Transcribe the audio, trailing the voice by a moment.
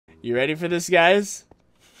You ready for this, guys?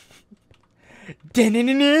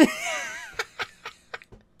 Hey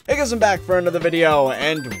guys, I'm back for another video,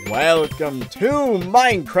 and welcome to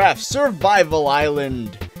Minecraft Survival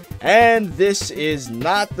Island. And this is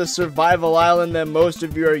not the survival island that most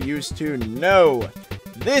of you are used to. No,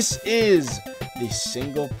 this is the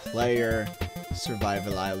single player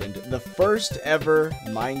survival island. The first ever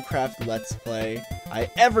Minecraft Let's Play I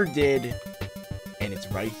ever did. And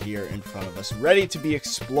it's right here in front of us, ready to be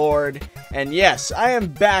explored. And yes, I am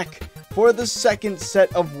back for the second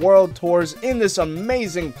set of world tours in this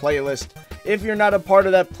amazing playlist. If you're not a part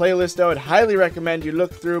of that playlist, I would highly recommend you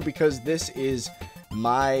look through, because this is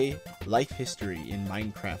my life history in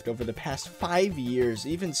Minecraft over the past 5 years,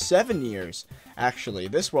 even 7 years. Actually,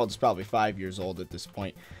 this world is probably 5 years old at this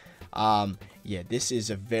point. Yeah, this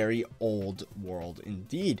is a very old world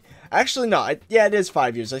indeed. Actually, no, yeah, it is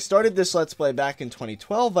 5 years. I started this Let's Play back in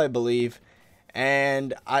 2012, I believe.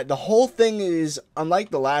 And the whole thing is,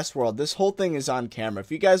 unlike the last world, this whole thing is on camera.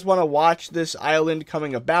 If you guys want to watch this island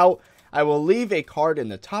coming about, I will leave a card in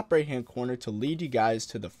the top right hand corner to lead you guys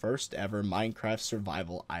to the first ever Minecraft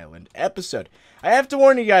Survival Island episode. I have to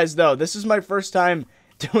warn you guys though, this is my first time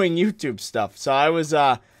doing YouTube stuff. So I was,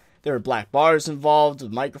 there were black bars involved, the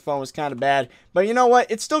microphone was kind of bad. But you know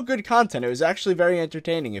what, it's still good content. It was actually very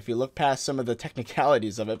entertaining if you look past some of the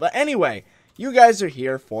technicalities of it. But anyway, you guys are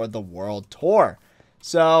here for the world tour.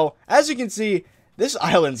 So, as you can see, this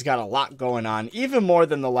island's got a lot going on, even more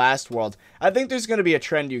than the last world. I think there's going to be a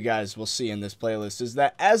trend you guys will see in this playlist, is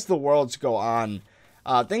that as the worlds go on,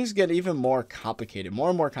 things get even more complicated, more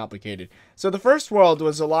and more complicated. So the first world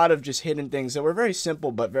was a lot of just hidden things that were very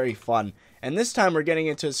simple but very fun. And this time we're getting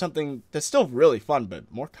into something that's still really fun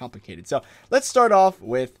but more complicated. So let's start off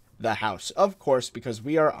with the house, of course, because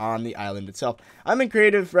we are on the island itself. I'm in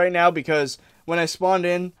creative right now because when I spawned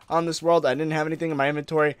in on this world, I didn't have anything in my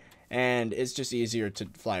inventory, and it's just easier to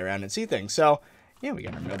fly around and see things. So yeah, we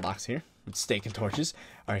got our mailbox here with steak and torches.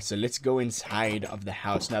 All right, so let's go inside of the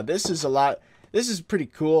house. Now this is a lot. This is pretty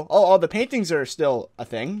cool. Oh, the paintings are still a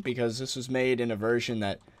thing because this was made in a version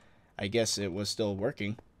that I guess it was still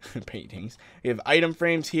working. Paintings. We have item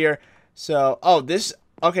frames here. So,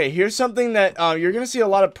 okay, here's something that you're going to see a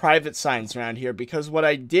lot of private signs around here, because what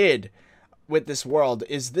I did with this world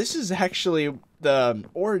is this is actually the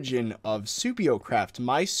origin of SupioCraft,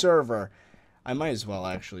 my server. I might as well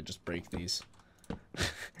actually just break these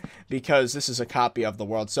because this is a copy of the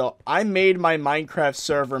world. So I made my Minecraft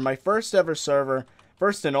server, my first ever server,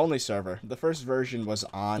 first and only server. The first version was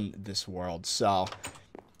on this world, so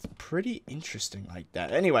it's pretty interesting like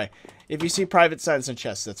that. Anyway, if you see private signs and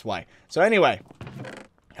chests, that's why. So anyway,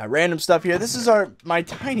 random stuff here. This is my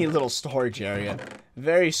tiny little storage area.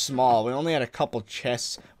 Very small. We only had a couple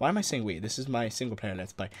chests. Why am I saying we? This is my single player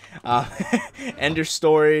Let's Play. Ender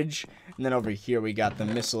storage. And then over here we got the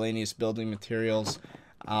miscellaneous building materials.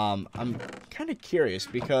 I'm kind of curious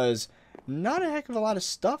because not a heck of a lot of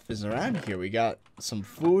stuff is around here. We got some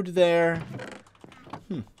food there.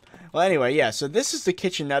 Well, anyway, yeah, so this is the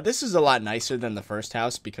kitchen. Now, this is a lot nicer than the first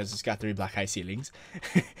house because it's got 3 black high ceilings.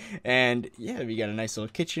 And, yeah, we got a nice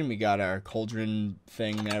little kitchen. We got our cauldron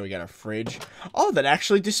thing there. We got our fridge. Oh, that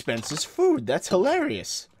actually dispenses food. That's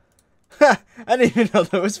hilarious. I didn't even know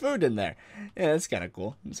there was food in there. Yeah, that's kind of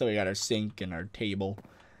cool. So we got our sink and our table.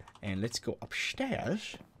 And let's go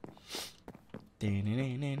upstairs.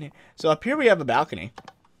 So up here we have a balcony.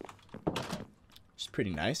 It's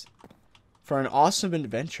pretty nice. For an awesome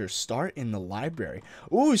adventure, start in the library.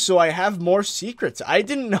 Ooh, so I have more secrets. I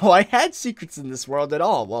didn't know I had secrets in this world at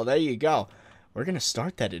all. Well, there you go. We're going to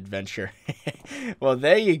start that adventure. Well,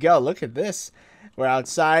 there you go. Look at this. We're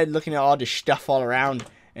outside looking at all the stuff all around.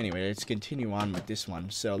 Anyway, let's continue on with this one.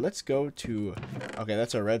 So let's go to... Okay,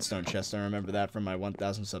 that's our redstone chest. I remember that from my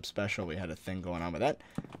 1,000 sub special. We had a thing going on with that.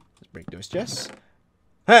 Let's break those chests.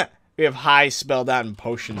 Huh! We have high spelled out in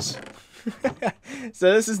potions.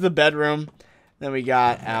 So this is the bedroom. Then we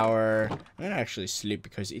got our... I'm going to actually sleep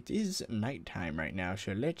because it is nighttime right now.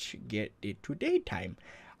 So let's get it to daytime.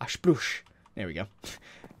 A sploosh. There we go.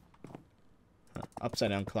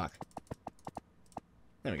 Upside down clock.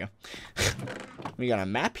 There we go. We got a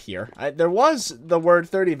map here. There was the word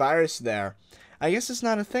 30virus there. I guess it's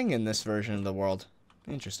not a thing in this version of the world.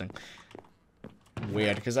 Interesting.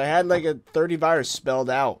 Weird, because I had like a 30virus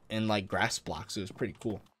spelled out in like grass blocks. It was pretty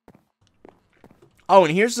cool. Oh,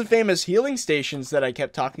 and here's the famous healing stations that I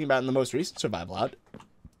kept talking about in the most recent survival out.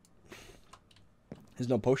 There's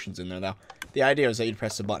no potions in there, though. The idea is that you'd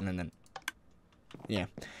press the button and then... Yeah.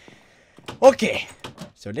 Okay.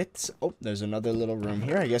 So let's... Oh, there's another little room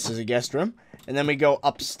here. I guess there's a guest room. And then we go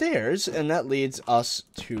upstairs, and that leads us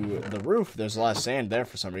to the roof. There's a lot of sand there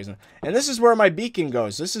for some reason. And this is where my beacon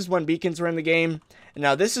goes. This is when beacons were in the game. And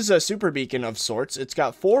now, this is a super beacon of sorts. It's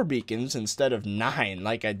got 4 beacons instead of 9,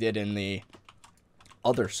 like I did in the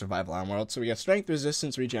other Survival Island world. So we got strength,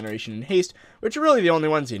 resistance, regeneration, and haste, which are really the only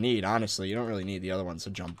ones you need, honestly. You don't really need the other ones to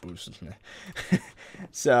jump boost.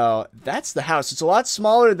 So, that's the house. It's a lot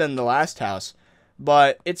smaller than the last house,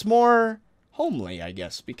 but it's more homely, I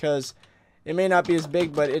guess, because it may not be as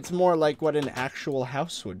big, but it's more like what an actual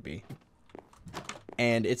house would be.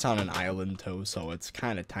 And it's on an island, too, so it's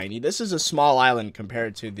kind of tiny. This is a small island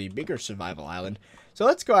compared to the bigger Survival Island. So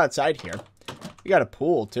let's go outside here. We got a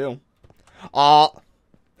pool, too.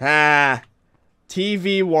 TV1,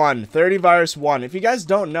 30Virus 1. If you guys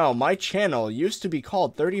don't know, my channel used to be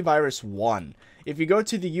called 30Virus 1. If you go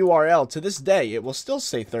to the URL, to this day, it will still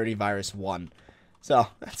say 30Virus 1. So,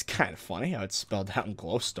 that's kind of funny how it's spelled out in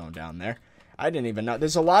glowstone down there. I didn't even know.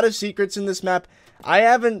 There's a lot of secrets in this map. I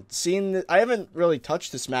haven't really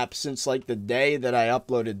touched this map since, like, the day that I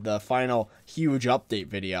uploaded the final huge update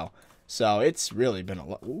video. So, it's really been a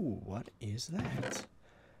lot. Ooh, what is that?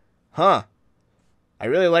 Huh. I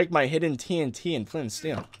really like my hidden TNT and flint and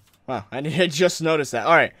steel. Wow, I just noticed that.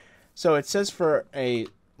 Alright, so it says for a...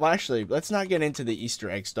 Well, actually, let's not get into the Easter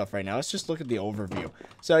egg stuff right now. Let's just look at the overview.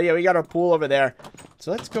 So, yeah, we got our pool over there. So,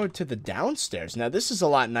 let's go to the downstairs. Now, this is a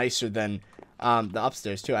lot nicer than the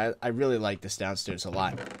upstairs, too. I really like this downstairs a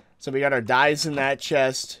lot. So, we got our dyes in that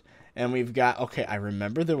chest. And we've got... Okay, I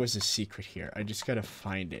remember there was a secret here. I just gotta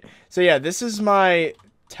find it. So, yeah, this is my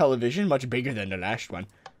television. Much bigger than the last one.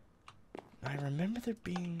 I remember there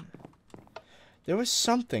being... There was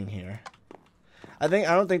something here. I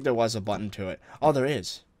don't think there was a button to it. Oh, there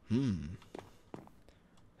is.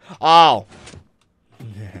 Oh!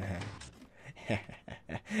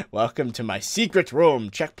 Welcome to my secret room.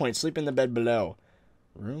 Checkpoint. Sleep in the bed below.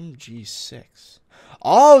 Room G6.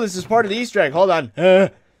 Oh, this is part of the Easter egg. Hold on.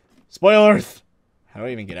 Spoiler. How do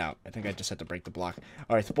I even get out? I think I just had to break the block.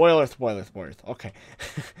 Alright, spoiler. Okay.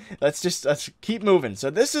 let's keep moving. So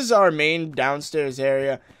this is our main downstairs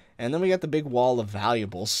area. And then we got the big wall of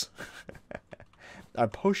valuables. Our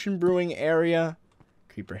potion brewing area.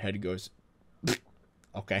 Creeper head goes...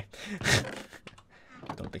 Okay.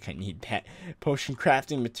 Don't think I need that. Potion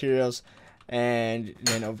crafting materials. And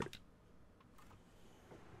then over...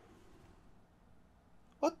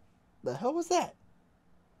 What the hell was that?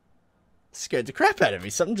 Scared the crap out of me.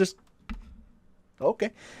 Something just...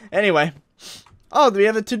 Okay. Anyway. Oh, we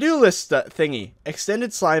have a to-do list thingy.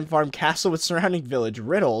 Extended slime farm, castle with surrounding village,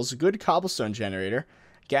 riddles, good cobblestone generator,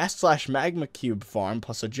 gas/magma cube farm,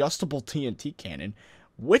 plus adjustable TNT cannon,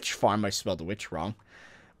 witch farm, I spelled the witch wrong,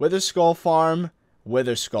 wither skull farm,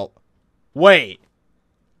 wither skull... Wait.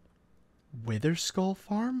 Wither skull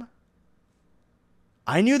farm?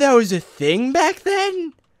 I knew that was a thing back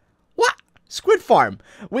then? What? Squid farm.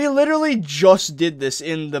 We literally just did this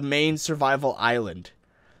in the main survival island.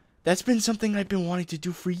 That's been something I've been wanting to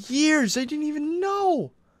do for years. I didn't even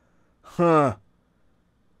know. Huh.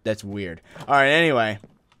 That's weird. Alright, anyway.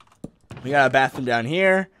 We got a bathroom down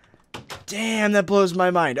here. Damn, that blows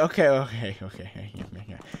my mind. Okay.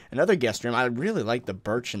 Another guest room. I really like the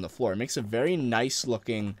birch in the floor. It makes a very nice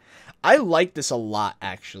looking... I like this a lot,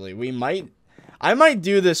 actually. I might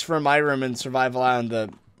do this for my room in Survival Island,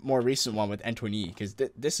 the more recent one with Antoine, because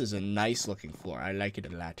this is a nice looking floor. I like it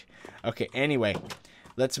a lot. Okay, anyway.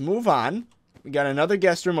 Let's move on. We got another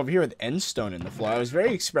guest room over here with end stone in the floor. I was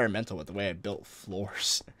very experimental with the way I built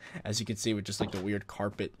floors. As you can see, with just like the weird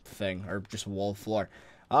carpet thing, or just wall floor.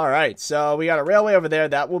 Alright, so we got a railway over there.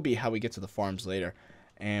 That will be how we get to the farms later.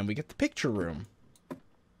 And we get the picture room.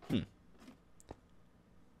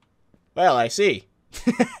 Well, I see.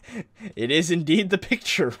 It is indeed the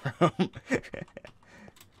picture room.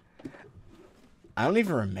 I don't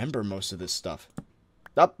even remember most of this stuff.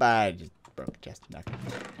 I just broke the chest. Okay.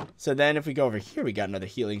 So then if we go over here, we got another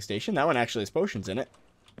healing station. That one actually has potions in it.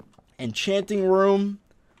 Enchanting room.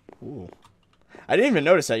 Ooh. I didn't even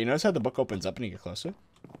notice that. You notice how the book opens up and you get closer?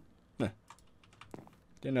 Huh.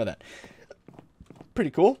 Didn't know that.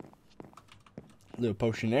 Pretty cool. Little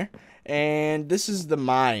potion there. And this is the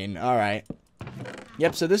mine. Alright.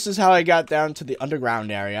 Yep, so this is how I got down to the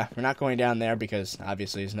underground area. We're not going down there because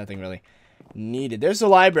obviously there's nothing really needed. There's the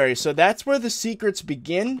library. So that's where the secrets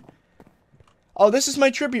begin. Oh, this is my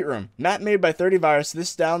tribute room. Map made by 30Virus.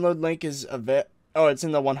 This download link is it's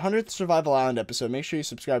in the 100th Survival Island episode. Make sure you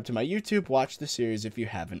subscribe to my YouTube. Watch the series if you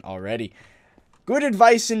haven't already. Good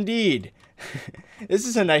advice indeed. This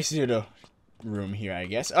is a nice little room here, I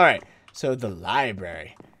guess. Alright, so the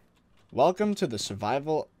library. Welcome to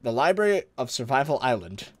the Library of Survival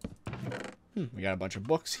Island. We got a bunch of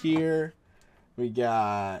books here. We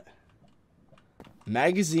got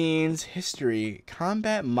magazines, history,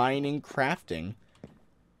 combat, mining, crafting.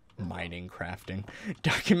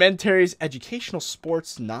 Documentaries, educational,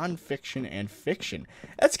 sports, non-fiction, and fiction.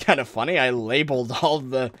 That's kind of funny. I labeled all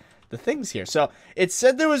the things here. So, it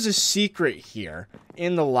said there was a secret here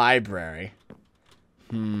in the library.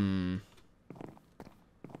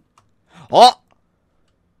 Oh!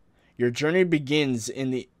 Your journey begins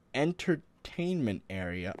in the entertainment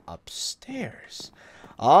area upstairs.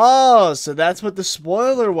 Oh, so that's what the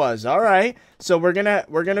spoiler was. All right. So we're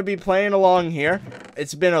gonna be playing along here.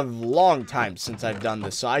 It's been a long time since I've done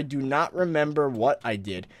this, so I do not remember what I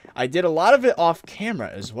did. I did a lot of it off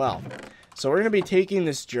camera as well. So we're gonna be taking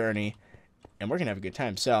this journey, and we're gonna have a good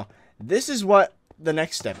time. So this is what the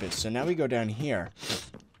next step is. So now we go down here.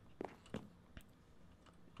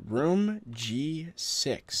 Room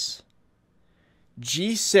G6.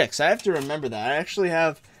 G6. I have to remember that. I actually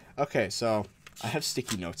have... Okay, so I have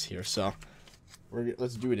sticky notes here, so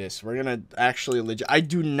let's do this. We're going to actually legit... I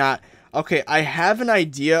do not... Okay, I have an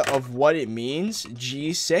idea of what it means.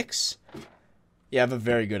 G6. Yeah, I have a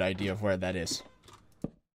very good idea of where that is.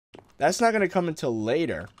 That's not going to come until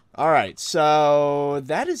later. Alright, so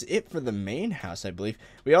that is it for the main house, I believe.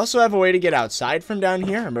 We also have a way to get outside from down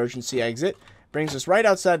here. Emergency exit. Brings us right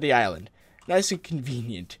outside the island. Nice and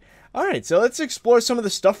convenient. Alright, so let's explore some of the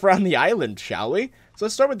stuff around the island, shall we? So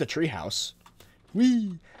let's start with the treehouse.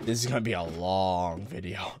 Whee! This is going to be a long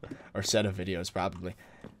video. Or set of videos, probably.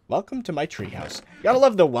 Welcome to my treehouse. Gotta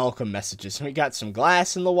love the welcome messages. We got some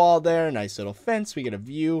glass in the wall there. Nice little fence. We get a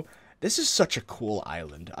view. This is such a cool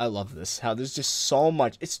island. I love this. How there's just so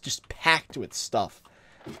much. It's just packed with stuff.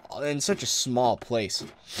 In such a small place.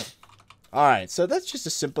 Alright, so that's just a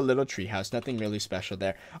simple little treehouse. Nothing really special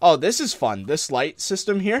there. Oh, this is fun. This light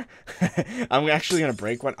system here. I'm actually going to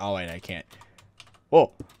break one. Oh, wait, I can't.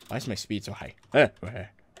 Oh, why is my speed so high? I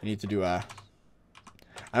need to do a...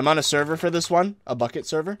 I'm on a server for this one. A bucket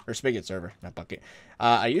server. Or spigot server. Not bucket.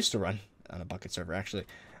 I used to run on a bucket server, actually.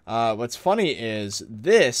 What's funny is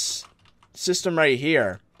this system right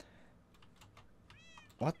here.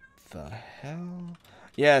 What the hell?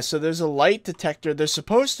 Yeah, so there's a light detector. There's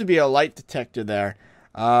supposed to be a light detector there.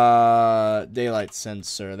 Daylight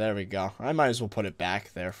sensor. There we go. I might as well put it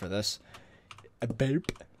back there for this. A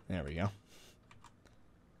boop. There we go.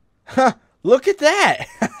 Huh, look at that.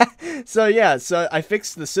 So, yeah, so I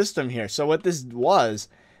fixed the system here. So what this was,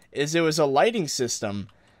 is it was a lighting system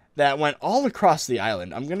that went all across the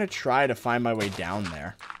island. I'm going to try to find my way down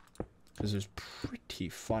there. Because it was pretty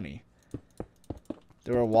funny.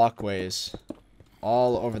 There were walkways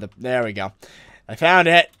all over the... There we go. I found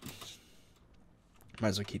it. Might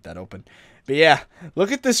as well keep that open. But yeah,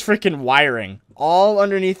 look at this freaking wiring. All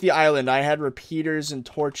underneath the island, I had repeaters and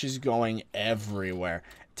torches going everywhere.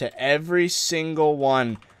 To every single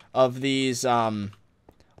one of these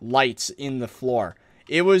lights in the floor.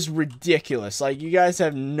 It was ridiculous. Like, you guys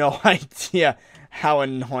have no idea how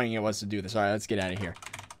annoying it was to do this. Alright, let's get out of here.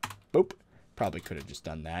 Boop. Probably could have just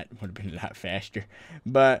done that. Would have been a lot faster.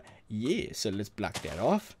 But, yeah, so let's block that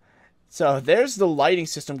off. So, there's the lighting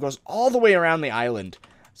system. Goes all the way around the island.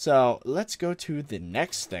 So, let's go to the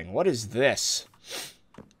next thing. What is this?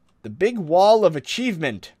 The big wall of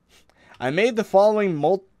achievement. I made the following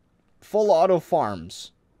full auto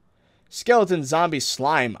farms. Skeleton, zombie,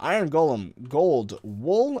 slime, iron golem, gold,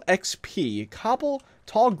 wool, XP, cobble,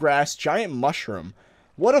 tall grass, giant mushroom,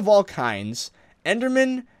 wood of all kinds,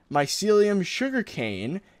 enderman, mycelium,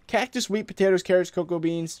 sugarcane, cactus, wheat, potatoes, carrots, cocoa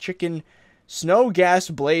beans, chicken, snow, gas,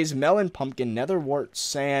 blaze, melon, pumpkin, netherwort,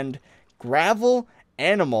 sand, gravel,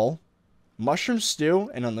 animal, mushroom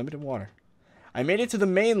stew, and unlimited water. I made it to the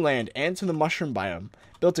mainland and to the mushroom biome.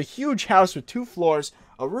 Built a huge house with 2 floors,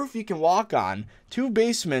 a roof you can walk on, 2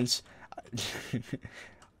 basements,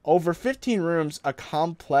 over 15 rooms, a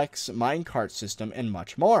complex minecart system, and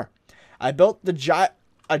much more. I built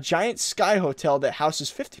a giant sky hotel that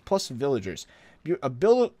houses 50 plus villagers.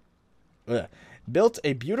 Built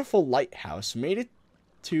a beautiful lighthouse, made it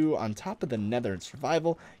to on top of the nether in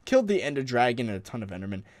survival, killed the ender dragon and a ton of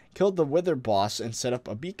endermen, killed the wither boss and set up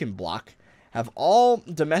a beacon block, have all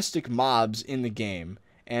domestic mobs in the game,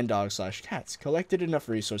 and dogs/cats. Collected enough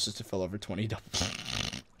resources to fill over 20 double...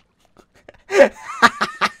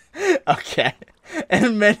 Okay.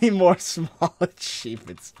 And many more small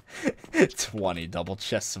achievements. 20 double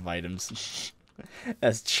chests of items.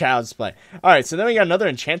 That's child's play. Alright, so then we got another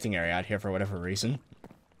enchanting area out here for whatever reason.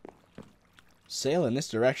 Sail in this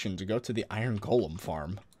direction to go to the iron golem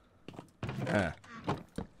farm.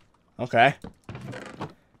 Okay.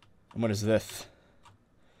 And what is this?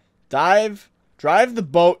 Dive, Drive the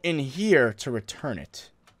boat in here to return it.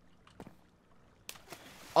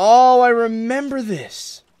 Oh, I remember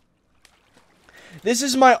this. This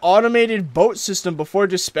is my automated boat system before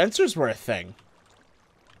dispensers were a thing.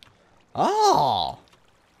 Oh.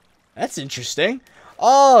 That's interesting.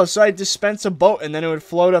 Oh, so I dispense a boat and then it would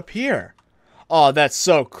float up here. Oh, that's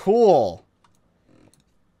so cool.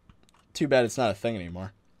 Too bad it's not a thing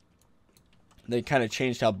anymore. They kind of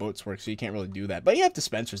changed how boats work, so you can't really do that. But you have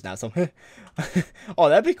dispensers now, so... Oh,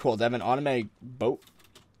 that'd be cool to have an automatic boat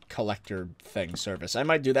collector thing service. I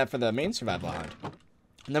might do that for the main survival island.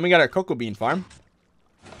 And then we got our cocoa bean farm.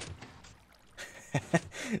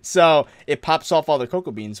 So, it pops off all the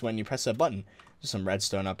cocoa beans when you press that button. There's some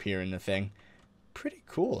redstone up here in the thing. Pretty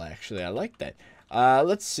cool, actually. I like that.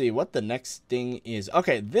 Let's see what the next thing is.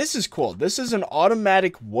 Okay, this is cool. This is an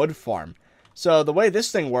automatic wood farm. So the way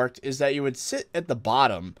this thing worked is that you would sit at the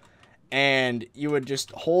bottom and you would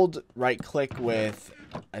just hold right click with,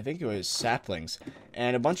 I think it was saplings,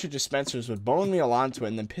 and a bunch of dispensers would bone meal onto it,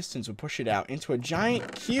 and then pistons would push it out into a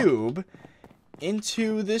giant cube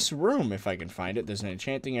into this room, if I can find it. There's an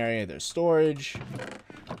enchanting area, there's storage.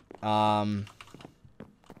 There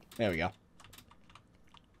we go.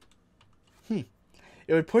 It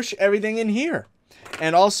would push everything in here.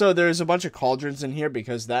 And also, there's a bunch of cauldrons in here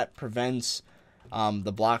because that prevents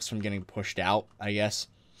the blocks from getting pushed out, I guess.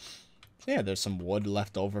 So yeah, there's some wood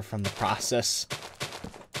left over from the process.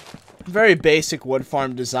 Very basic wood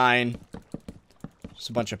farm design. Just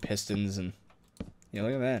a bunch of pistons and... Yeah,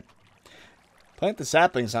 look at that. Plant the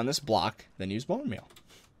saplings on this block, then use bone meal.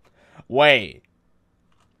 Wait.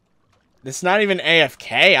 It's not even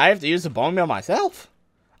AFK? I have to use the bone meal myself?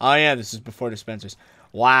 Oh yeah, this is before dispensers.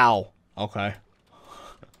 Wow. Okay.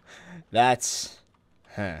 That's...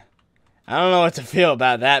 Huh. I don't know what to feel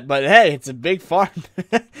about that, but hey, it's a big farm.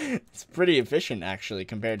 It's pretty efficient, actually,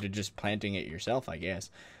 compared to just planting it yourself, I guess.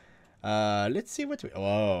 Let's see what we...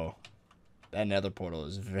 Whoa. That nether portal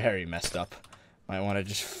is very messed up. Might want to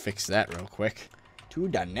just fix that real quick. To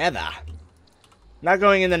the nether. Not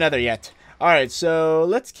going in the nether yet. Alright, so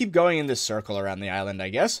let's keep going in this circle around the island, I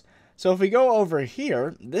guess. So if we go over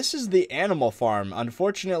here, this is the animal farm.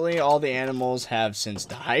 Unfortunately, all the animals have since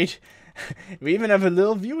died. We even have a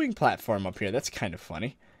little viewing platform up here. That's kind of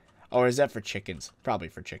funny. Or is that for chickens? Probably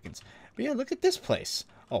for chickens. But yeah, look at this place.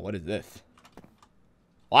 Oh, what is this?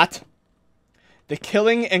 What? The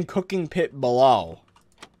killing and cooking pit below.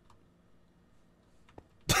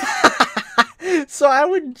 So I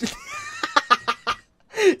would...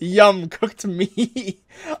 Yum, cooked meat.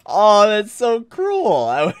 Oh, that's so cruel.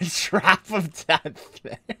 I would drop him down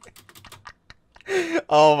there.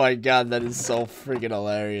 Oh my god, that is so freaking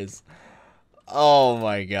hilarious. Oh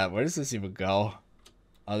my god, where does this even go?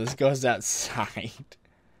 Oh, this goes outside.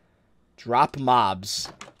 Drop mobs.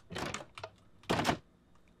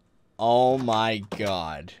 Oh my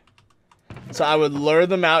god. So I would lure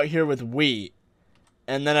them out here with wheat,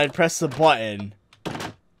 and then I'd press the button,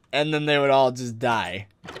 and then they would all just die.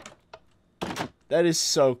 That is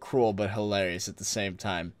so cruel but hilarious at the same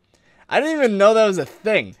time. I didn't even know that was a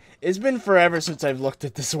thing. It's been forever since I've looked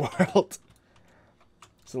at this world.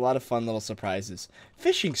 It's a lot of fun little surprises.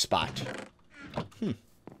 Fishing spot.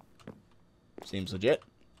 Seems legit.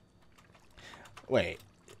 Wait.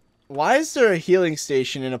 Why is there a healing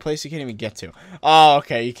station in a place you can't even get to? Oh,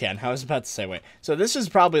 okay, you can. I was about to say, wait. So this is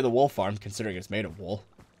probably the wool farm, considering it's made of wool.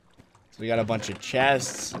 So we got a bunch of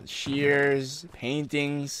chests, shears,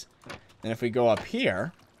 paintings. And if we go up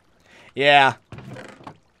here, yeah.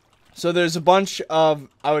 So there's a bunch of,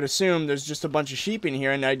 I would assume there's just a bunch of sheep in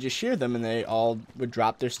here, and I just shear them, and they all would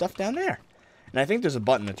drop their stuff down there. And I think there's a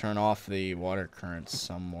button to turn off the water current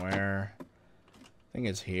somewhere. I think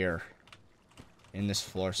it's here. In this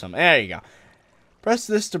floor somewhere. There you go. Press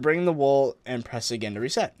this to bring the wool, and press again to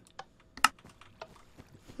reset.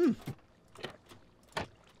 Look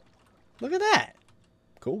at that.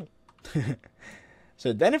 Cool.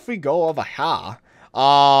 So then if we go over here,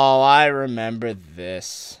 oh, I remember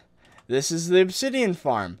this. This is the obsidian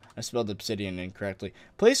farm. I spelled obsidian incorrectly.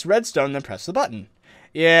 Place redstone, then press the button.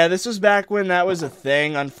 Yeah, this was back when that was a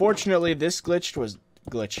thing. Unfortunately, this glitch was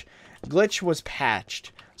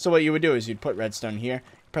patched. So what you would do is you'd put redstone here,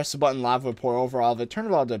 press the button, lava would pour over all of it, turn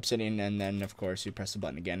it all to obsidian, and then, of course, you press the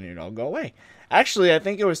button again, and it'd all go away. Actually, I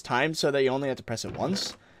think it was timed so that you only had to press it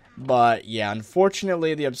once. But, yeah,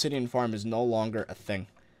 unfortunately, the obsidian farm is no longer a thing.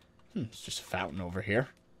 It's just a fountain over here.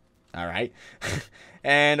 Alright.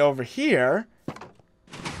 And over here...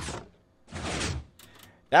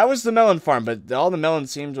 That was the melon farm, but all the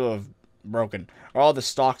melons seem to have broken. Or all the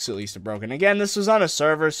stalks, at least, are broken. Again, this was on a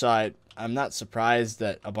server, so I'm not surprised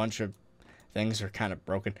that a bunch of things are kind of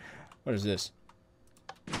broken. What is this?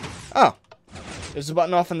 Oh. There's a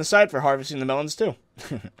button off on the side for harvesting the melons, too.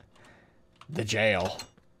 The jail.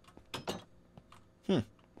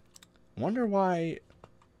 Wonder why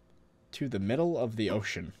to the middle of the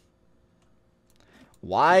ocean.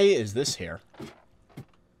 Why is this here?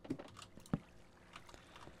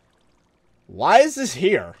 Why is this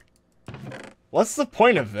here? What's the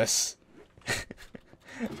point of this?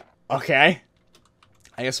 Okay.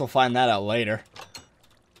 I guess we'll find that out later.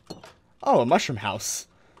 Oh, a mushroom house.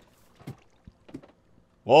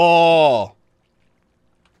 Whoa!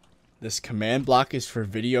 This command block is for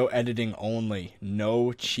video editing only.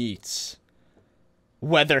 No cheats.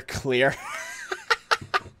 Weather clear.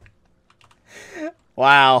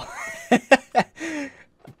 Wow.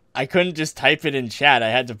 I couldn't just type it in chat. I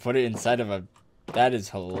had to put it inside of a... That is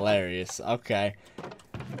hilarious. Okay.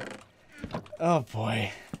 Oh,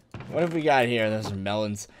 boy. What have we got here? Those are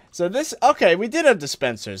melons. So this... Okay, we did have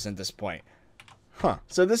dispensers at this point. Huh.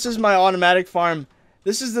 So this is my automatic farm.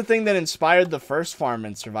 This is the thing that inspired the first farm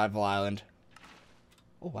in Survival Island.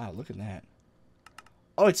 Oh, wow. Look at that.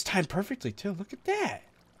 Oh, it's timed perfectly, too. Look at that.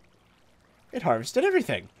 It harvested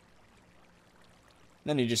everything.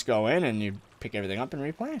 Then you just go in and you pick everything up and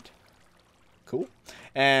replant. Cool.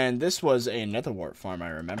 And this was a netherwort farm, I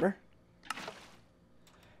remember.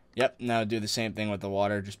 Yep, now do the same thing with the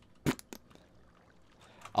water. Just...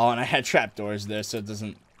 Oh, and I had trapdoors there so it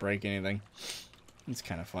doesn't break anything. It's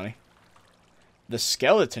kind of funny. The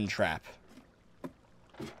skeleton trap.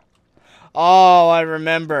 Oh, I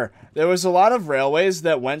remember. There was a lot of railways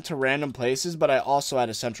that went to random places, but I also had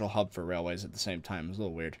a central hub for railways at the same time. It was a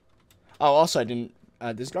little weird. Oh, also, I didn't...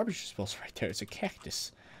 there's garbage disposal right there. It's a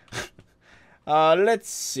cactus. Let's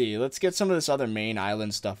see. Let's get some of this other main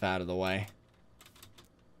island stuff out of the way.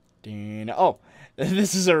 Oh,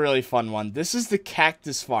 this is a really fun one. This is the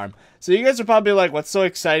cactus farm. So you guys are probably like, what's so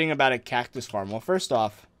exciting about a cactus farm? Well, first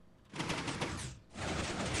off...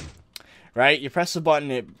 Right? You press the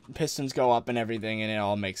button, pistons go up and everything, and it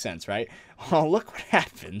all makes sense, right? Well, look what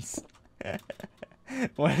happens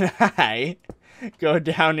when I go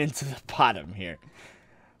down into the bottom here.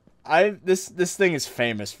 This thing is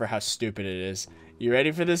famous for how stupid it is. You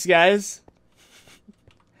ready for this, guys?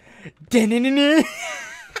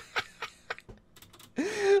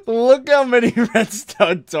 Look how many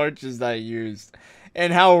redstone torches I used,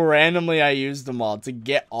 and how randomly I used them all to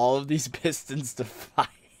get all of these pistons to fire.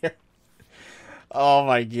 Oh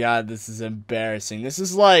my god, this is embarrassing. This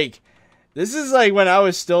is like when I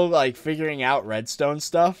was still like figuring out redstone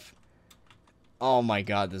stuff. Oh my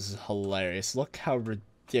god, this is hilarious. Look how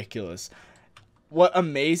ridiculous. What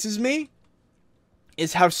amazes me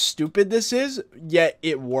is how stupid this is, yet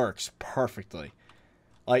it works perfectly.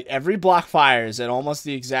 Like every block fires at almost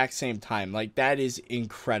the exact same time. Like that is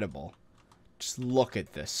incredible. Just look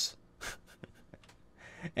at this.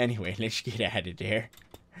 Anyway, let's get out of there.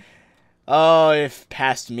 Oh, if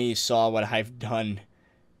past me saw what I've done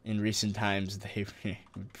in recent times, they would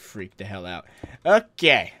freak the hell out.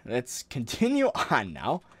 Okay, let's continue on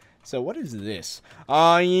now. So what is this?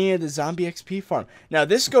 Oh, yeah, the zombie XP farm. Now,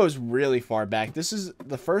 this goes really far back. This is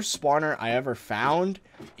the first spawner I ever found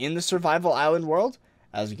in the Survival Island world.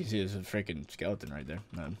 As you can see, there's a freaking skeleton right there.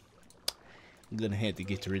 I'm gonna have to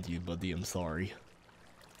get rid of you, buddy. I'm sorry.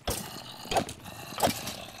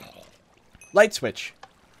 Light switch.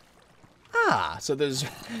 Ah, so there's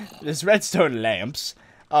redstone lamps.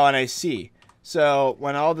 Oh, and I see. So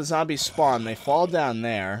when all the zombies spawn, they fall down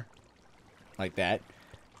there, like that.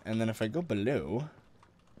 And then if I go below,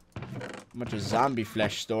 a bunch of zombie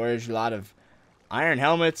flesh storage, a lot of iron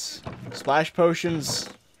helmets, splash potions.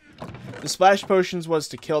 The splash potions was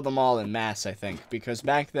to kill them all in mass, I think, because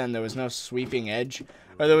back then there was no sweeping edge,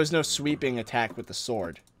 or there was no sweeping attack with the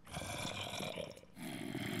sword.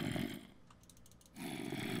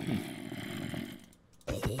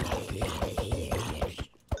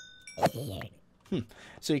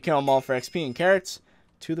 So you kill them all for XP and carrots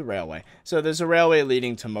to the railway. So there's a railway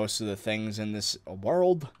leading to most of the things in this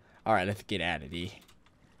world. Alright, let's get out of here.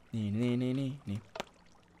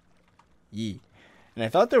 Yee. And I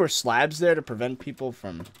thought there were slabs there to prevent people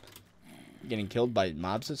from getting killed by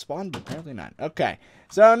mobs that spawn, but apparently not. Okay,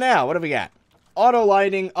 so now, what do we got? Auto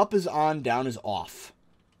lighting, up is on, down is off.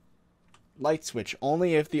 Light switch,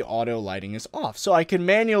 only if the auto lighting is off. So I can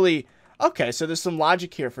manually... Okay, so there's some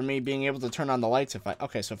logic here for me being able to turn on the lights if I...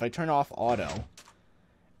 Okay, so if I turn off auto,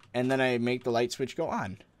 and then I make the light switch go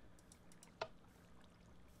on.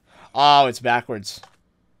 Oh, it's backwards.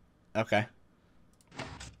 Okay.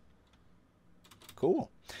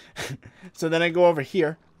 Cool. So then I go over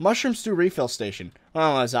here. Mushroom stew refill station.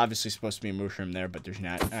 Well, there's obviously supposed to be a mushroom there, but there's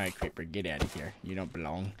not. Alright, Creeper, get out of here. You don't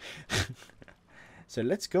belong. So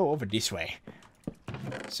let's go over this way.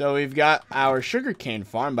 So we've got our sugarcane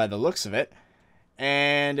farm by the looks of it.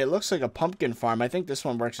 And it looks like a pumpkin farm. I think this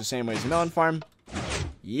one works the same way as a melon farm.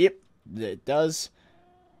 Yep, it does.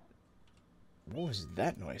 What was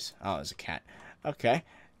that noise? Oh, it was a cat. Okay.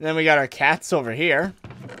 And then we got our cats over here.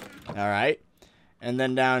 Alright. And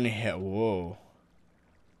then down here. Whoa.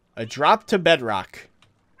 A drop to bedrock.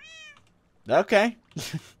 Okay.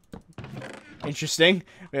 Interesting.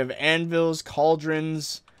 We have anvils,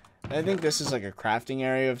 cauldrons. I think this is like a crafting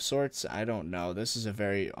area of sorts. I don't know. This is a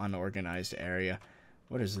very unorganized area.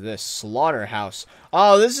 What is this? Slaughterhouse.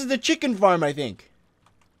 Oh, this is the chicken farm, I think.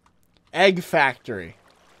 Egg factory.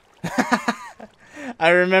 I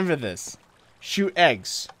remember this. Shoot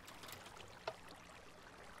eggs.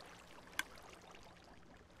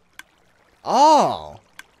 Oh.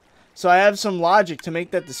 So I have some logic to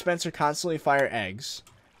make that dispenser constantly fire eggs.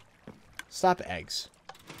 Stop eggs.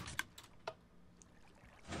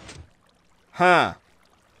 Huh.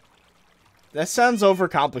 That sounds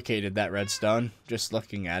overcomplicated, that redstone. Just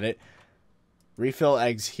looking at it. Refill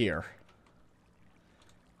eggs here.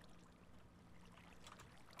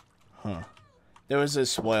 Huh. There was a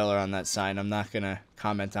spoiler on that sign. I'm not going to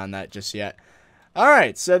comment on that just yet.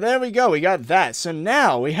 Alright, so there we go. We got that. So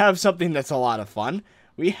now we have something that's a lot of fun.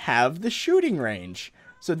 We have the shooting range.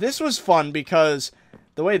 So this was fun because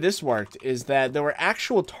the way this worked is that there were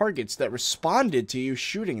actual targets that responded to you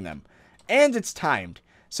shooting them. And it's timed.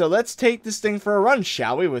 So let's take this thing for a run,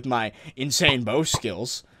 shall we, with my insane bow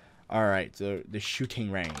skills. Alright, so the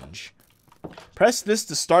shooting range. Press this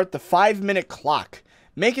to start the 5-minute clock.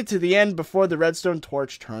 Make it to the end before the redstone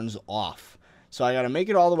torch turns off. So I gotta make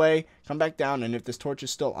it all the way, come back down, and if this torch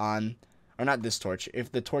is still on, or not this torch, if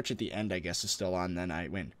the torch at the end, I guess, is still on, then I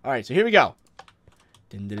win. Alright, so here we go.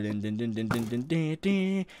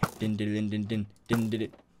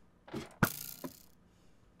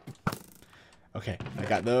 Okay, I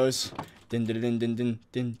got those. And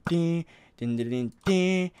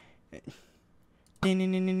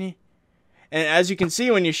as you can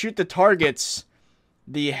see, when you shoot the targets,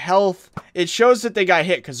 the health, it shows that they got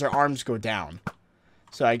hit because their arms go down.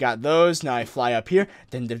 So I got those. Now I fly up here.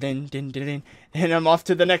 And I'm off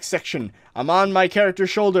to the next section. I'm on my character's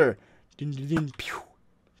shoulder.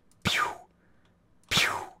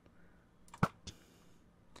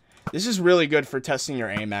 This is really good for testing your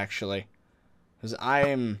aim, actually. Because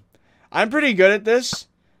I'm pretty good at this,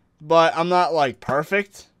 but I'm not, like,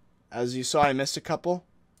 perfect. As you saw, I missed a couple.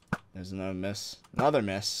 There's another miss. Another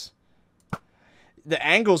miss. The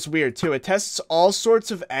angle's weird, too. It tests all sorts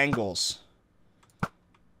of angles.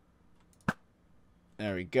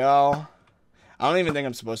 There we go. I don't even think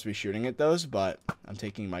I'm supposed to be shooting at those, but I'm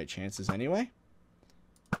taking my chances anyway.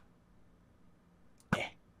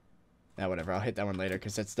 Now, whatever. I'll hit that one later,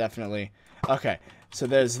 because that's definitely... Okay, so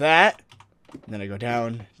there's that. And then I go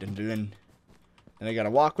down. Then I got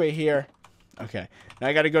a walkway here. Okay. Now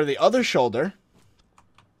I got to go to the other shoulder.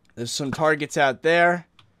 There's some targets out there.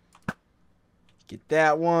 Get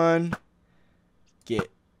that one.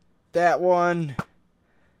 Get that one.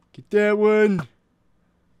 Get that one.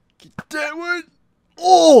 Get that one.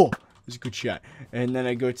 Oh! It was a good shot. And then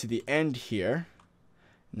I go to the end here.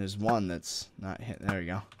 And there's one that's not hit. There we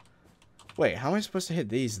go. Wait, how am I supposed to hit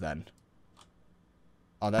these then?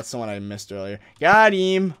 Oh, that's the one I missed earlier. Got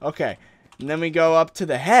him. Okay. And then we go up to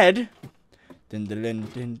the head.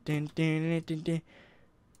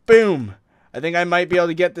 Boom. I think I might be able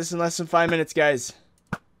to get this in less than 5 minutes, guys.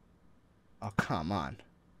 Oh, come on.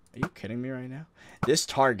 Are you kidding me right now? This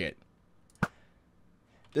target.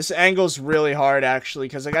 This angle's really hard, actually,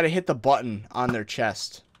 because I got to hit the button on their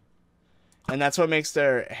chest. And that's what makes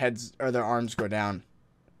their heads, or their arms go down.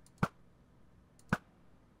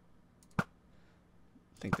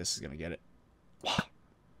 I think this is going to get it.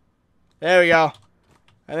 There we go.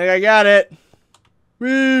 I think I got it.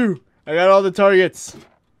 Woo! I got all the targets.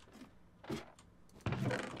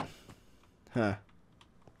 Huh.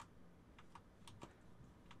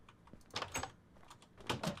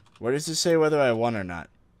 Where does it say whether I won or not?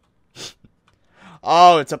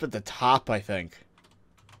 Oh, it's up at the top, I think.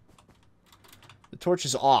 The torch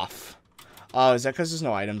is off. Oh, is that because there's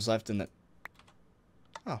no items left in the...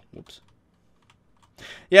 Oh, whoops.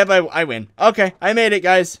 Yep, I win. Okay, I made it,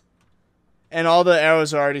 guys. And all the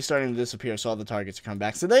arrows are already starting to disappear, so all the targets come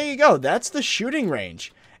back. So there you go. That's the shooting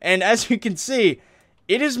range. And as you can see,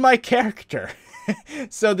 it is my character.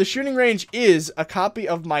 So the shooting range is a copy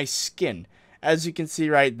of my skin, as you can see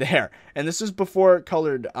right there. And this is before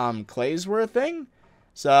colored clays were a thing.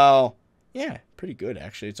 So, yeah, pretty good,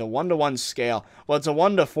 actually. It's a 1-to-1 scale. Well, it's a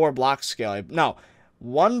 1-to-4 block scale. No,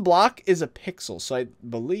 1 block is a pixel. So I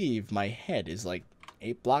believe my head is like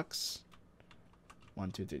 8 blocks.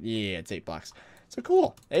 1, 2, 3. Yeah, it's 8 blocks. So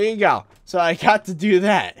cool. There you go. So I got to do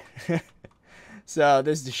that. So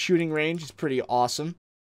this is the shooting range. It's pretty awesome.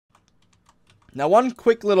 Now, one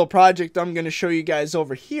quick little project I'm going to show you guys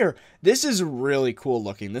over here. This is really cool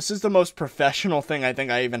looking. This is the most professional thing I think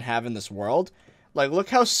I even have in this world. Like, look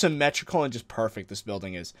how symmetrical and just perfect this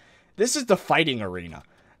building is. This is the fighting arena.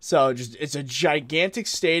 So, it's a gigantic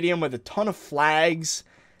stadium with a ton of flags.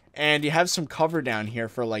 And you have some cover down here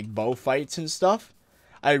for, like, bow fights and stuff.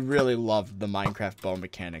 I really loved the Minecraft bow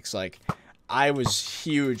mechanics. Like, I was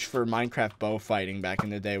huge for Minecraft bow fighting back in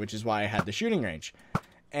the day, which is why I had the shooting range.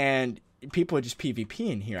 And people would just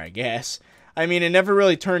PvP in here, I guess. I mean, it never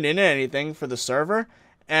really turned into anything for the server.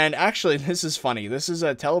 And actually, this is funny. This is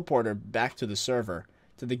a teleporter back to the server,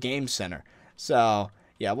 to the game center. So,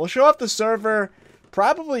 yeah, we'll show off the server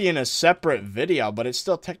probably in a separate video, but it's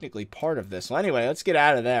still technically part of this. So anyway, let's get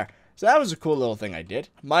out of there. So that was a cool little thing I did.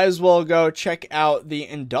 Might as well go check out the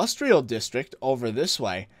industrial district over this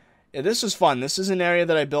way. Yeah, this was fun. This is an area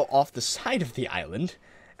that I built off the side of the island.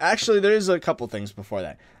 Actually, there's a couple things before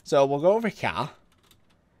that. So we'll go over here.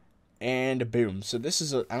 And boom. So this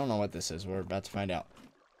is I don't know what this is. We're about to find out.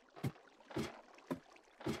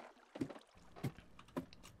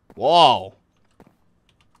 Whoa.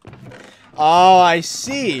 Oh, I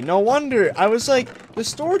see. No wonder. I was like, the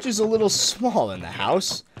storage is a little small in the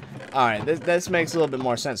house. Alright, this makes a little bit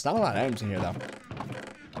more sense. Not a lot of items in here, though.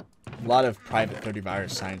 A lot of private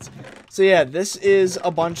 30virus signs. So yeah, this is a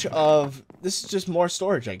bunch of... This is just more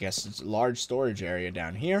storage, I guess. It's a large storage area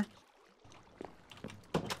down here.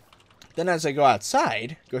 Then as I go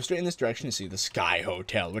outside, go straight in this direction to see the Sky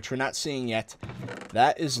Hotel, which we're not seeing yet.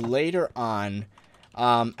 That is later on.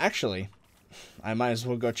 Actually, I might as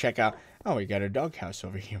well go check out... Oh, we got our doghouse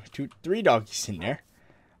over here. 3 doggies in there.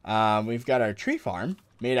 We've got our tree farm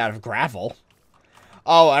made out of gravel.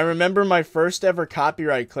 Oh, I remember my first ever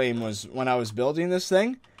copyright claim was when I was building this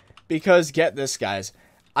thing. Because, get this, guys.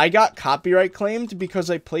 I got copyright claimed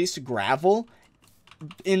because I placed gravel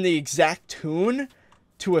in the exact tune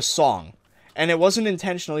to a song. And it wasn't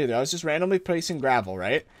intentional either. I was just randomly placing gravel,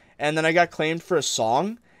 right? And then I got claimed for a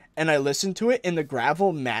song. And I listened to it, and the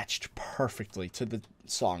gravel matched perfectly to the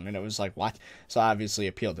song. And it was like, what? So I obviously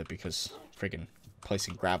appealed it because freaking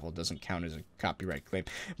placing gravel doesn't count as a copyright claim.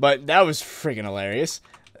 But that was freaking hilarious.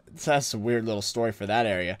 So that's a weird little story for that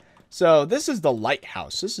area. So this is the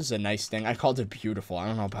lighthouse. This is a nice thing. I called it beautiful. I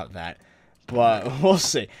don't know about that. But we'll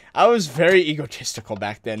see. I was very egotistical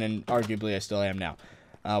back then, and arguably I still am now.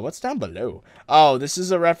 What's down below? Oh, this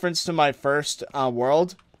is a reference to my first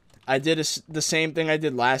world. I did the same thing I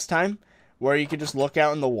did last time, where you could just look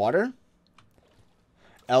out in the water.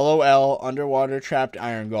 LOL, underwater trapped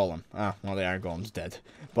iron golem. Oh, well, the iron golem's dead.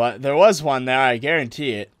 But there was one there, I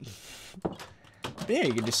guarantee it. But yeah,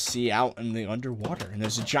 you can just see out in the underwater. And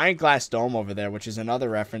there's a giant glass dome over there, which is another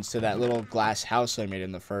reference to that little glass house I made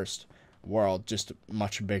in the first world, just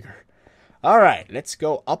much bigger. Alright, let's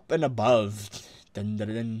go up and above. Dun,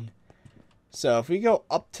 dun, dun. So if we go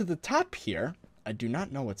up to the top here, I do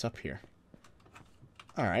not know what's up here.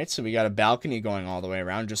 Alright, so we got a balcony going all the way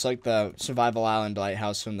around, just like the Survival Island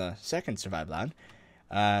lighthouse from the second Survival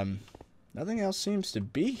Island. Nothing else seems to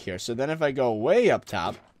be here. So then if I go way up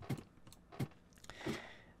top,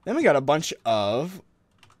 then we got a bunch of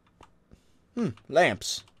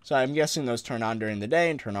lamps. So I'm guessing those turn on during the day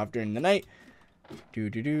and turn off during the night.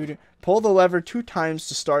 Pull the lever 2 times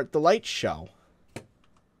to start the light show.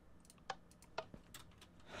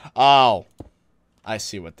 Oh, I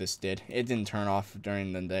see what this did. It didn't turn off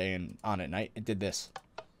during the day and on at night. It did this.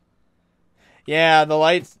 Yeah, the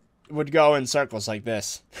lights would go in circles like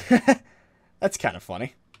this. That's kind of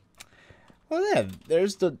funny. Well, yeah,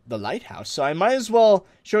 there's the lighthouse. So I might as well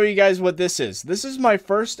show you guys what this is. This is my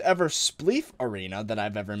first ever Spleef arena that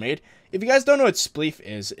I've ever made. If you guys don't know what Spleef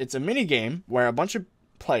is, it's a mini game where a bunch of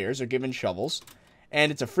players are given shovels.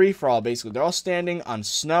 And it's a free-for-all, basically. They're all standing on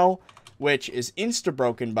snow, which is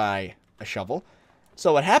insta-broken by a shovel.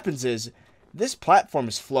 So what happens is, this platform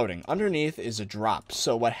is floating. Underneath is a drop.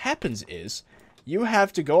 So what happens is, you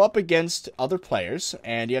have to go up against other players,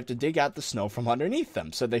 and you have to dig out the snow from underneath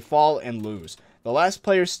them, so they fall and lose. The last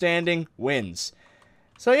player standing wins.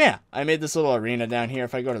 So yeah, I made this little arena down here.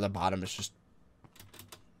 If I go to the bottom, it's just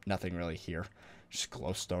nothing really here. Just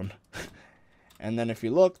glowstone. And then if you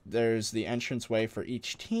look, there's the entranceway for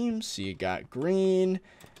each team. So you got green,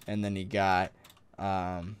 and then you got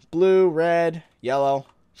blue, red, yellow.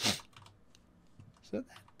 So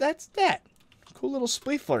that's that. Cool little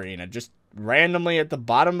Spleef arena, just randomly at the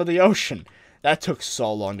bottom of the ocean. That took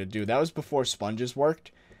so long to do. That was before sponges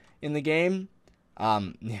worked in the game.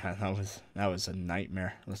 Yeah, that was a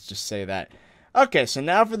nightmare. Let's just say that. Okay, so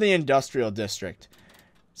now for the industrial district.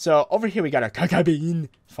 So over here we got our cocoa bean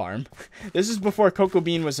farm. This is before cocoa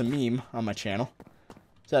bean was a meme on my channel.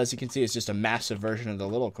 So as you can see, it's just a massive version of the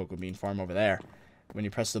little cocoa bean farm over there. When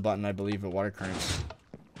you press the button, I believe it water currents.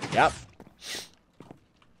 Yep.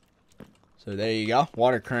 So there you go.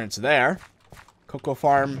 Water currents there. Cocoa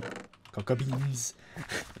farm. Cocoa beans.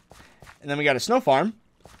 And then we got a snow farm.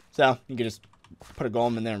 So you can just put a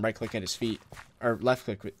golem in there and right click at his feet. Or left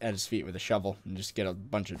click at his feet with a shovel. And just get a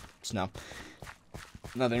bunch of snow.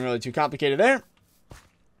 Nothing really too complicated there.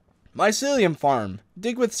 Mycelium farm.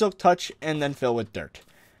 Dig with silk touch and then fill with dirt.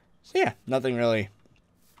 So yeah, nothing really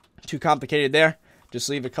too complicated there. Just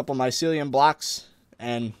leave a couple mycelium blocks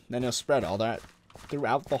and then it'll spread all that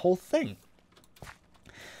throughout the whole thing.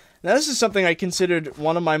 Now this is something I considered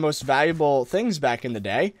one of my most valuable things back in the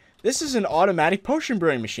day. This is an automatic potion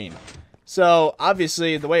brewing machine. So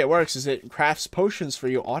obviously the way it works is it crafts potions for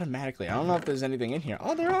you automatically. I don't know if there's anything in here.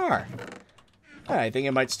 Oh, there are. I think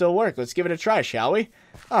it might still work. Let's give it a try, shall we?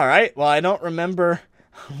 Alright, well I don't remember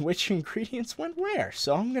which ingredients went where.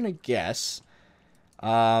 So I'm going to guess.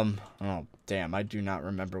 Oh, damn. I do not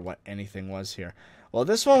remember what anything was here. Well,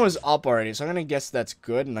 this one was up already. So I'm going to guess that's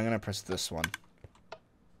good. And I'm going to press this one.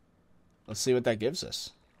 Let's see what that gives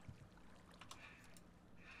us.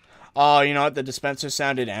 Oh, you know what? The dispenser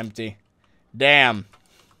sounded empty. Damn.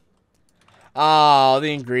 Oh,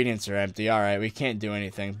 the ingredients are empty. Alright, we can't do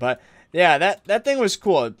anything. But, yeah, that thing was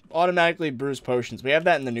cool. It automatically brews potions. We have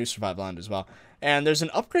that in the new Survival Island as well. And there's an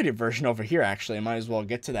upgraded version over here, actually. I might as well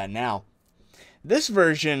get to that now. This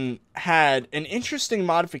version had an interesting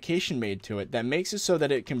modification made to it that makes it so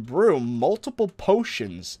that it can brew multiple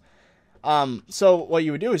potions. So what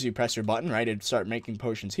you would do is you press your button, right? It'd start making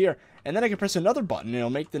potions here. And then I can press another button and it'll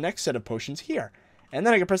make the next set of potions here. And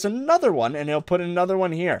then I can press another one and it'll put another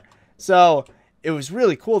one here. So it was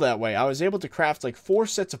really cool that way. I was able to craft like 4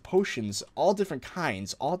 sets of potions, all different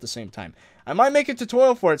kinds, all at the same time. I might make a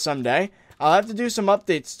tutorial for it someday. I'll have to do some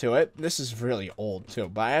updates to it. This is really old too,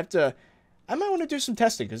 but I might want to do some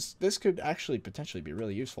testing because this could actually potentially be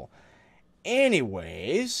really useful.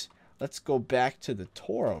 Anyways, let's go back to the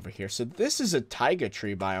tour over here. So this is a taiga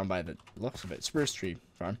tree biome by the looks of it. Spruce tree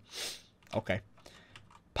farm. Okay.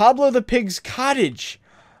 Pablo the Pig's cottage.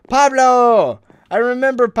 Pablo! I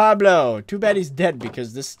remember Pablo. Too bad he's dead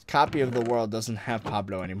because this copy of the world doesn't have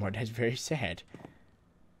Pablo anymore. That's very sad.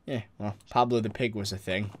 Yeah, well, Pablo the Pig was a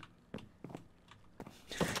thing.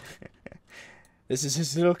 This is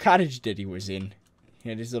his little cottage that he was in. He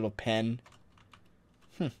had his little pen.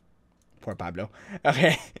 Poor Pablo.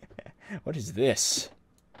 Okay. What is this?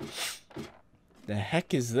 The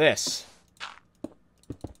heck is this?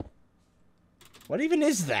 What even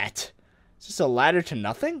is that? Is this a ladder to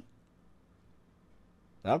nothing?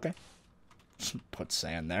 Okay. Put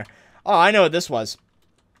sand there. Oh, I know what this was.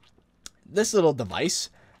 This little device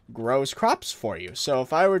grows crops for you. So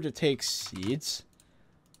if I were to take seeds,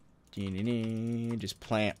 just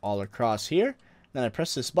plant all across here, then I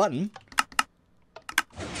press this button.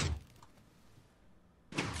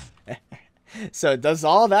 So it does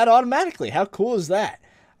all that automatically. How cool is that?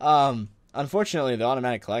 Unfortunately, the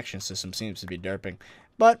automatic collection system seems to be derping.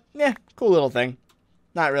 But, yeah, cool little thing.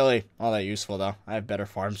 Not really all that useful, though. I have better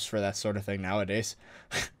farms for that sort of thing nowadays.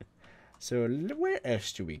 So, where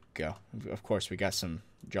else do we go? Of course, we got some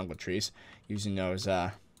jungle trees. Using those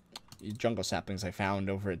jungle saplings I found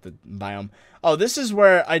over at the biome. Oh, this is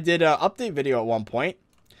where I did an update video at one point.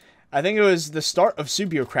 I think it was the start of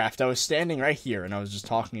Subiocraft. I was standing right here, and I was just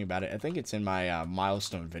talking about it. I think it's in my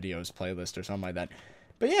milestone videos playlist or something like that.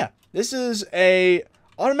 But yeah, this is a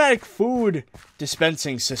automatic food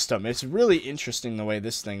dispensing system. It's really interesting the way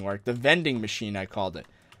this thing worked. The vending machine, I called it.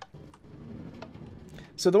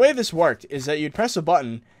 So the way this worked is that you'd press a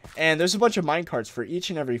button, and there's a bunch of minecarts for each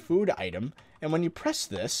and every food item. And when you press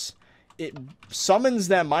this, it summons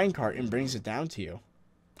that minecart and brings it down to you.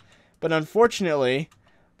 But unfortunately,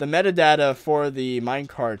 the metadata for the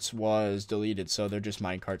minecarts was deleted, so they're just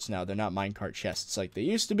minecarts now. They're not minecart chests like they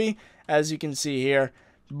used to be, as you can see here.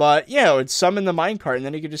 But yeah, it would summon the minecart, and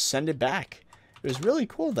then you could just send it back. It was really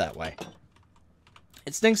cool that way.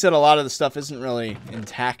 It stinks that a lot of the stuff isn't really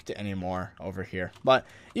intact anymore over here, but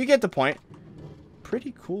you get the point.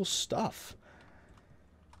 Pretty cool stuff.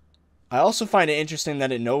 I also find it interesting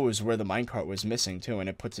that it knows where the minecart was missing, too, and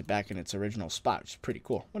it puts it back in its original spot, which is pretty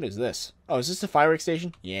cool. What is this? Oh, is this the firework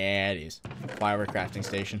station? Yeah, it is. Firework crafting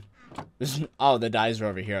station. Oh, the dyes are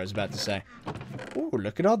over here, I was about to say. Ooh,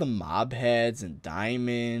 look at all the mob heads and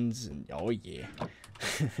diamonds. And, oh, yeah.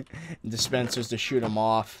 Dispensers to shoot them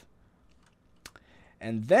off.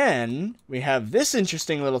 And then we have this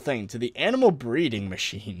interesting little thing to the animal breeding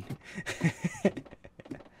machine.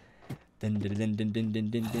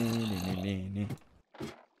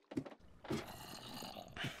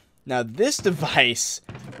 Now, this device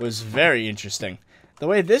was very interesting. The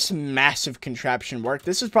way this massive contraption worked,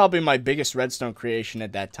 this is probably my biggest redstone creation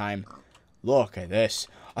at that time. Look at this.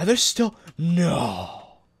 Are there still...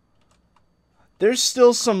 No. There's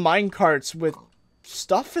still some minecarts with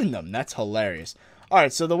stuff in them. That's hilarious.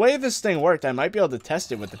 Alright, so the way this thing worked, I might be able to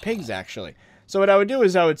test it with the pigs, actually. So what I would do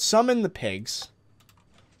is I would summon the pigs.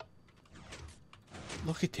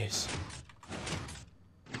 Look at this.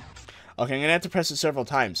 Okay, I'm going to have to press it several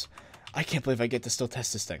times. I can't believe I get to still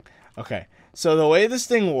test this thing. Okay, so the way this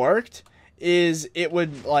thing worked is it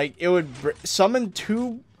would summon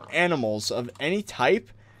 2 animals of any type,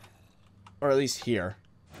 or at least here.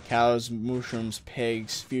 Cows, mushrooms,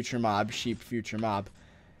 pigs, future mob, sheep, future mob.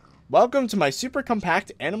 Welcome to my super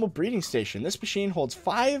compact animal breeding station. This machine holds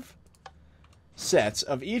 5 sets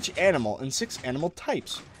of each animal and 6 animal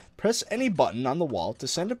types. Press any button on the wall to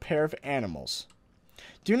send a pair of animals.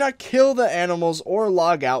 Do not kill the animals or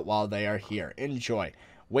log out while they are here. Enjoy.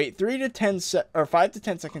 Wait 5 to 10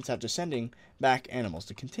 seconds after sending back animals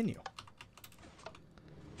to continue.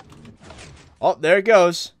 Oh, there it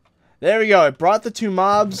goes. There we go. It brought the 2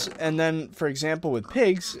 mobs, and then, for example, with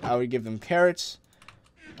pigs, I would give them carrots.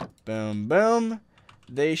 Boom, boom.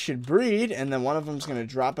 They should breed, and then one of them is going to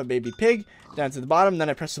drop a baby pig down to the bottom. Then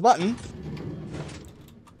I press the button,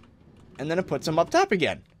 and then it puts them up top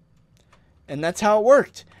again. And that's how it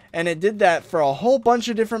worked. And it did that for a whole bunch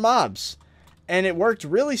of different mobs. And it worked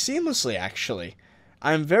really seamlessly, actually.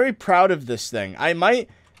 I'm very proud of this thing. I might...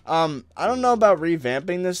 I don't know about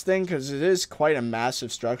revamping this thing, because it is quite a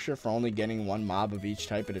massive structure for only getting 1 mob of each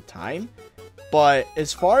type at a time. But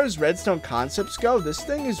as far as redstone concepts go, this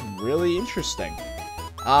thing is really interesting.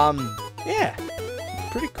 Yeah,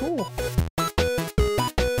 pretty cool.